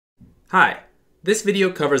Hi, this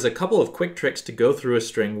video covers a couple of quick tricks to go through a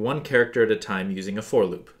string one character at a time using a for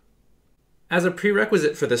loop. As a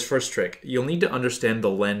prerequisite for this first trick, you'll need to understand the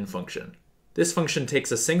len function. This function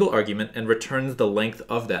takes a single argument and returns the length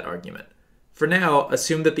of that argument. For now,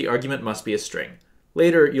 assume that the argument must be a string.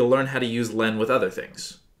 Later, you'll learn how to use len with other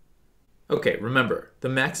things. Okay, remember, the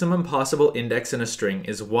maximum possible index in a string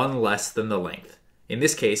is one less than the length. In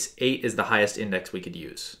this case, 8 is the highest index we could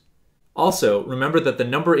use. Also, remember that the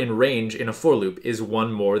number in range in a for loop is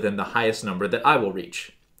one more than the highest number that I will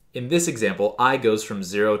reach. In this example, I goes from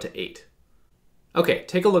 0 to 8. Okay,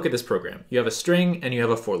 take a look at this program. You have a string and you have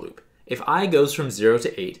a for loop. If I goes from 0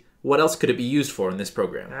 to 8, what else could it be used for in this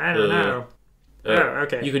program? I don't know.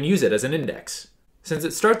 Okay. You can use it as an index. Since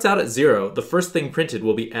it starts out at 0, the first thing printed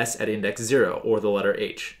will be s at index 0, or the letter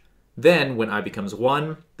h. Then, when I becomes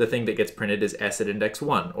 1, the thing that gets printed is s at index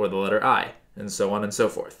 1, or the letter I, and so on and so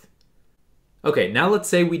forth. Okay, now let's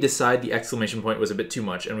say we decide the exclamation point was a bit too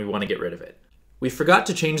much and we want to get rid of it. We forgot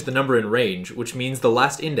to change the number in range, which means the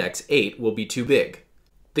last index, 8, will be too big.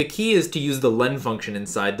 The key is to use the len function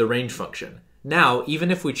inside the range function. Now,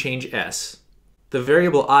 even if we change s, the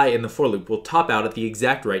variable I in the for loop will top out at the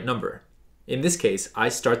exact right number. In this case, I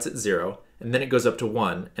starts at 0, and then it goes up to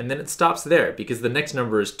 1, and then it stops there because the next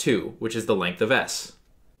number is 2, which is the length of s.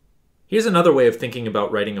 Here's another way of thinking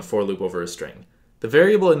about writing a for loop over a string. The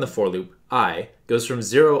variable in the for loop, I, goes from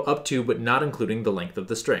 0 up to but not including the length of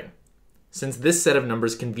the string. Since this set of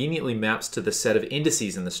numbers conveniently maps to the set of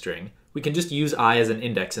indices in the string, we can just use I as an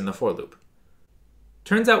index in the for loop.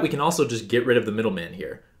 Turns out we can also just get rid of the middleman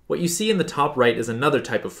here. What you see in the top right is another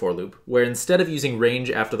type of for loop, where instead of using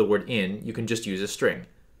range after the word in, you can just use a string.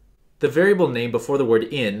 The variable name before the word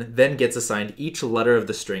in then gets assigned each letter of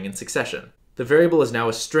the string in succession. The variable is now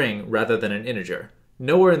a string rather than an integer.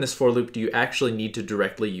 Nowhere in this for loop do you actually need to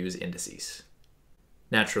directly use indices.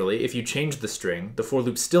 Naturally, if you change the string, the for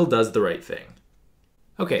loop still does the right thing.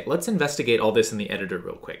 Okay, let's investigate all this in the editor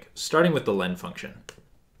real quick, starting with the len function.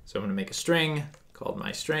 So I'm going to make a string called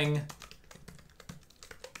myString.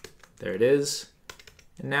 There it is.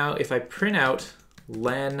 And now if I print out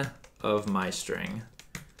len of myString,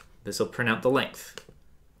 this will print out the length,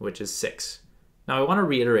 which is 6. Now I want to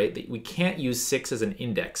reiterate that we can't use 6 as an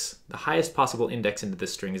index. The highest possible index into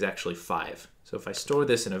this string is actually 5. So if I store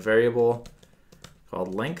this in a variable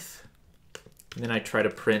called length, and then I try to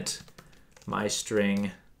print my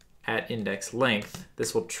string at index length,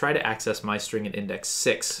 this will try to access my string at index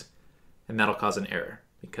 6, and that'll cause an error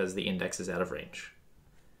because the index is out of range.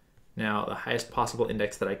 Now the highest possible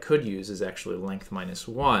index that I could use is actually length minus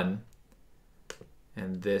 1,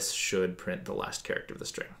 and this should print the last character of the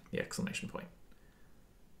string, the exclamation point.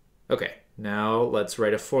 Okay, now let's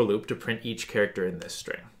write a for loop to print each character in this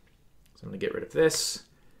string. So I'm going to get rid of this,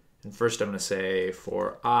 and first I'm going to say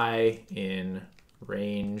for I in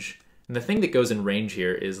range, and the thing that goes in range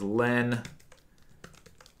here is len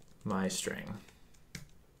myString.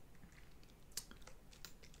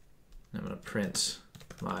 I'm going to print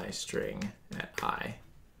my string at I.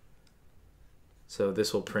 So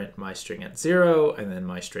this will print my string at 0, and then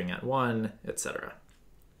my string at 1, etc.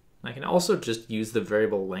 I can also just use the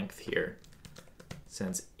variable length here,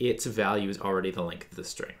 since its value is already the length of the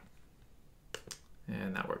string.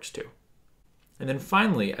 And that works too. And then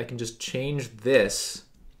finally, I can just change this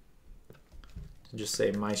to just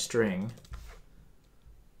say myString,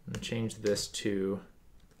 and change this to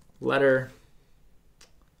letter,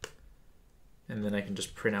 and then I can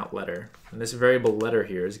just print out letter. And this variable letter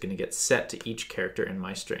here is going to get set to each character in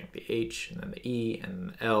my string, the H, and then the E,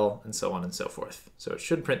 and the L, and so on and so forth. So it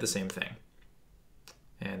should print the same thing.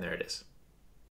 And there it is.